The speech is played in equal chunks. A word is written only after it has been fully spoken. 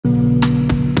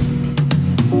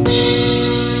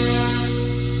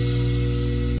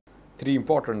Three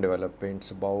important developments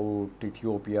about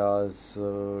Ethiopia's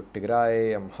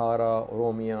Tigray, Amhara,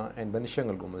 Oromia and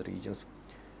Benishangul Gumuz regions.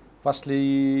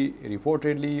 Firstly,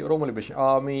 reportedly, Oromo Liberation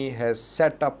Army has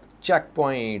set up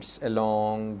checkpoints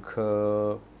along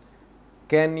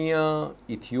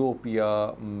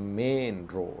Kenya-Ethiopia main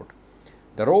road.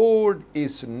 The road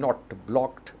is not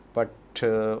blocked, but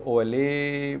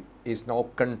OLA is now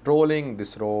controlling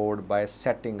this road by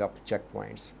setting up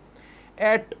checkpoints.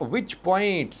 At which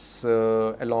points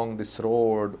along this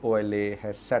road OLA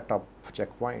has set up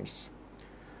checkpoints?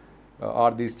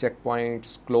 Are these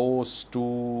checkpoints close to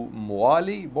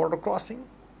Moali border crossing?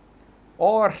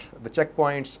 Or the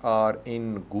checkpoints are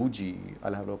in Guji?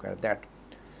 I'll have a look at that.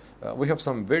 We have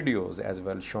some videos as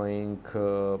well showing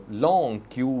long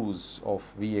queues of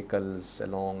vehicles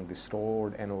along this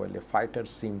road, and OLA fighters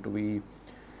seem to be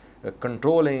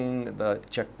controlling the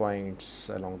checkpoints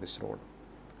along this road.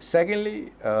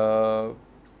 Secondly,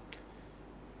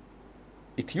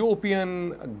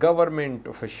 Ethiopian government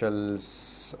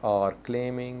officials are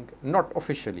claiming, not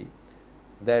officially,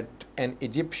 that an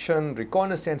Egyptian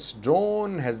reconnaissance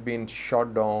drone has been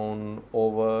shot down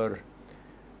over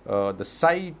the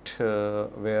site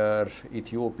where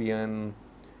Ethiopian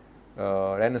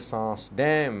Renaissance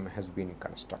Dam has been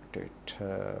constructed.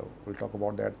 We'll talk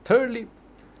about that. Thirdly,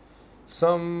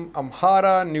 some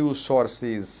Amhara news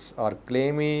sources are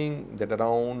claiming that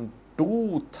around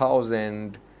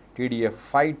 2,000 TDF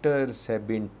fighters have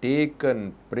been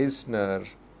taken prisoner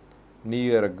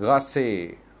near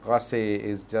Gase. Gase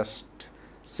is just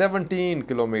 17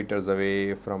 kilometers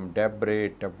away from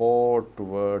Debre Tabor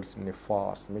towards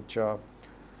Nefas Micha.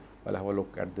 I'll have a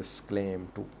look at this claim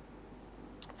too.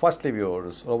 Firstly,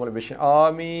 viewers, Oromo Liberation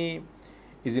Army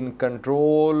is in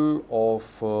control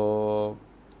of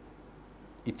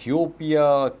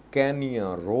Ethiopia-Kenya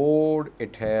road.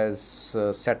 It has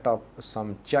set up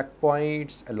some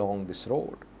checkpoints along this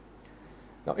road.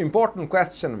 Now, important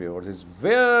question, viewers, is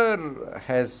where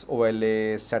has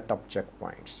OLA set up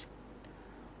checkpoints?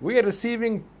 We are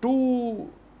receiving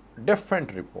two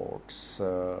different reports.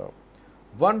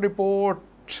 One report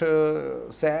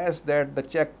says that the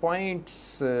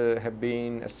checkpoints have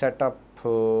been set up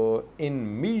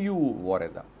in Miyu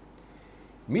Wareda.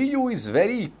 Miyu is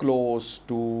very close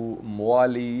to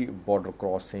Moali border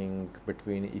crossing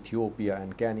between Ethiopia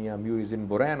and Kenya. Miyu is in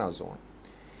Borana zone.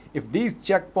 If these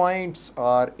checkpoints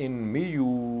are in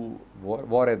Miyu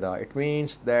Wareda, it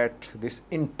means that this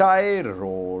entire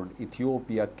road,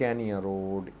 Ethiopia-Kenya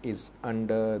road, is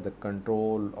under the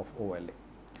control of OLA.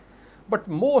 But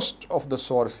most of the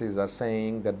sources are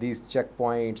saying that these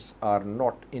checkpoints are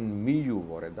not in Miyu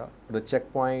Wareda. The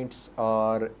checkpoints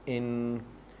are in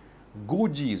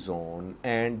Guji zone,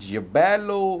 and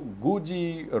Yabalo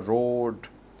Guji road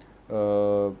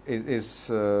is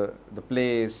the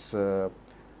place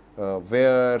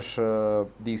where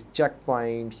these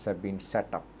checkpoints have been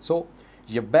set up. So,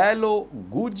 Yabalo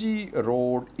Guji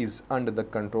road is under the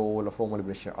control of Oromo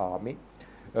Liberation Army.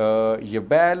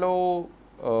 Yabalo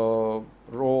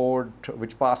road,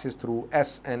 which passes through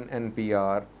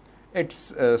SNNPR,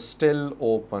 it's still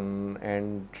open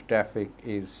and traffic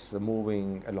is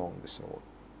moving along this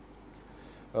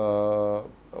road.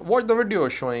 Watch the video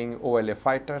showing OLA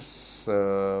fighters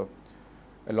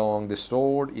along this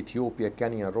road,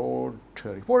 Ethiopia-Kenya road.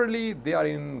 Reportedly, they are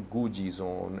in Guji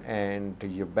zone, and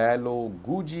Yabalo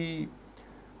Guji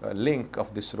link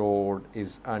of this road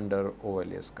is under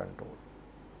OLA's control.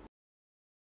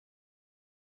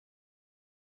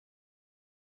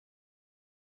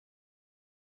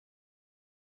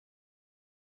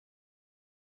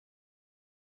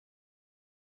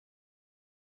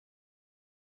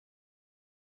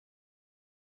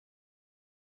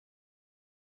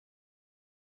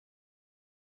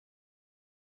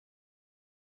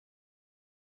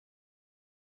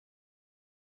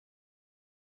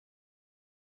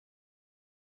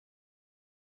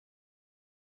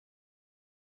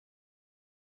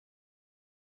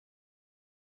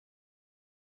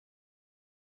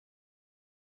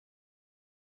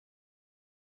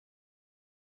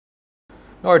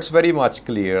 Now, it's very much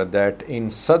clear that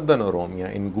in southern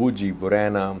Oromia, in Guji,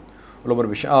 Borana, Oromo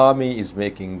Liberation Army is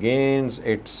making gains.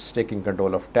 It's taking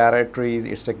control of territories.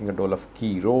 It's taking control of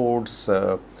key roads.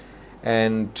 But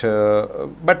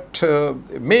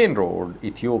main road,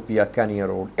 Ethiopia-Kenya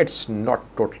road, it's not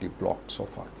totally blocked so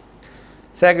far.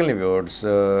 Secondly, viewers,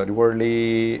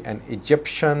 reportedly an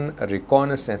Egyptian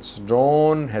reconnaissance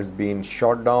drone has been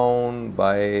shot down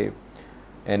by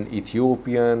an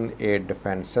Ethiopian air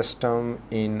defense system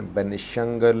in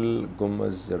Benishangul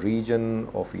Gumuz region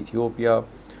of Ethiopia.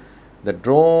 The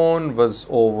drone was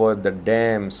over the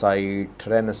dam site,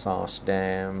 Renaissance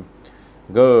Dam,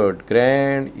 GERD,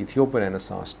 Grand Ethiopian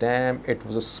Renaissance Dam. It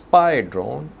was a spy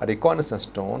drone, a reconnaissance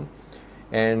drone,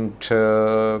 and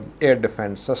air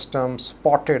defense system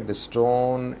spotted this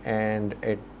drone and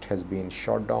it has been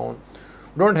shot down.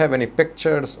 We don't have any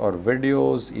pictures or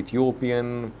videos.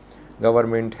 Ethiopian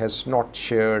government has not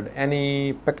shared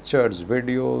any pictures,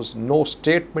 videos. No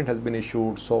statement has been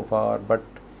issued so far, but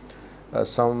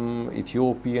some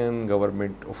Ethiopian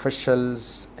government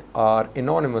officials are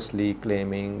anonymously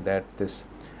claiming that this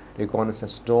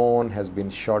reconnaissance drone has been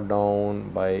shot down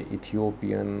by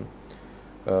Ethiopian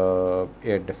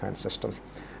air defense systems.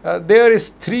 There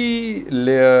is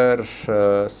 3-layer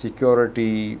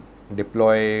security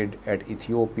deployed at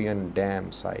Ethiopian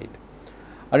dam site.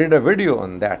 I did a video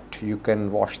on that. You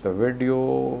can watch the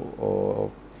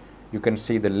video. You can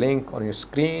see the link on your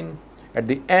screen. At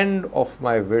the end of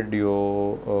my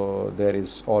video, there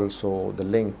is also the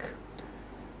link.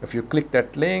 If you click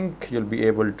that link, you'll be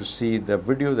able to see the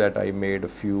video that I made a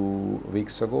few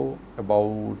weeks ago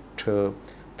about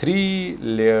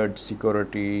 3-layered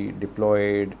security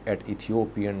deployed at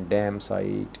Ethiopian dam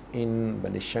site in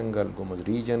Benishangul Gumuz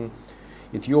region.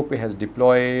 Ethiopia has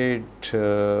deployed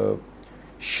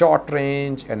short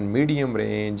range and medium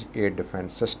range air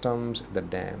defense systems at the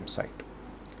dam site.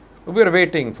 We are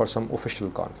waiting for some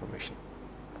official confirmation.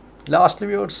 Lastly,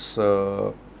 viewers,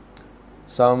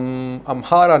 some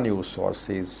Amhara news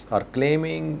sources are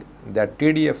claiming that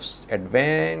TDF's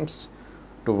advance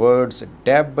towards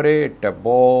Debre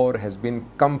Tabor has been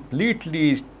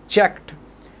completely checked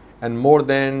and more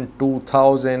than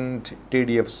 2,000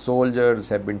 TDF soldiers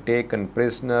have been taken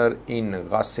prisoner in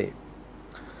Ghasse.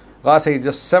 Ghasse is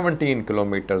just 17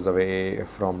 kilometers away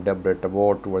from Debre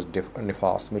Tabor towards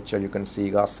Nifas Micha. You can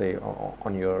see Ghasse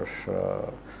on your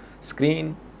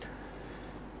screen.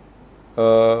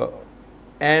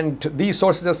 And these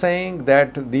sources are saying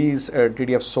that these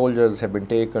TDF soldiers have been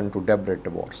taken to Debre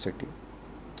Tabor city.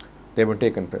 They were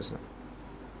taken prisoner.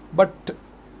 But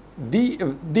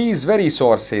these very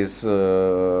sources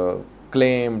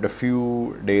claimed a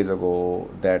few days ago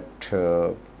that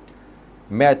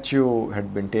Matthew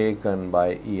had been taken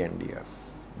by ENDF,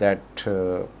 that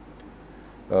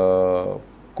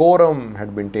Quorum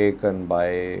had been taken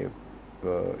by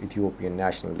Ethiopian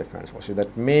National Defense Forces,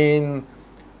 that main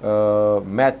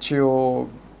Matthew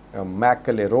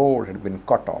Makele road had been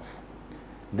cut off.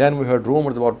 Then we heard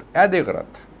rumors about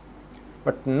Adigrat,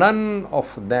 but none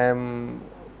of them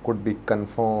could be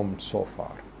confirmed so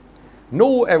far.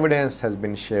 No evidence has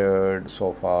been shared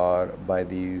so far by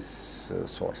these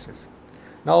sources.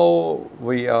 Now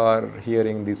we are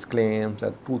hearing these claims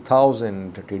that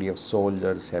 2,000 TDF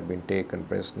soldiers have been taken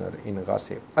prisoner in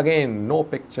Ghasse. Again, no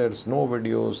pictures, no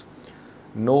videos,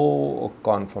 no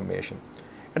confirmation.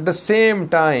 At the same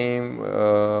time,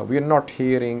 we are not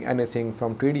hearing anything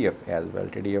from TDF as well.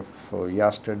 TDF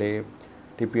yesterday,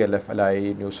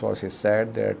 TPLF-LI news sources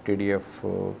said that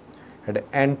TDF had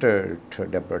entered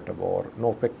Debre Tabor.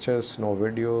 No pictures, no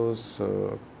videos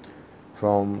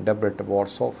from Debre Tabor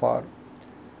so far.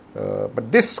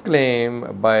 But this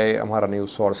claim by Amhara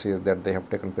news sources that they have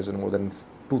taken prisoner more than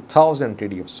 2,000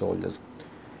 TDF soldiers,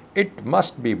 it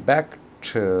must be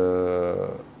backed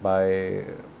by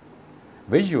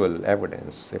visual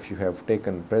evidence. If you have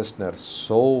taken prisoner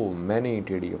so many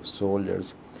TDF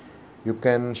soldiers, you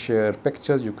can share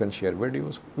pictures, you can share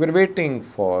videos. We're waiting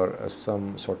for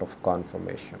some sort of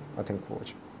confirmation. I think for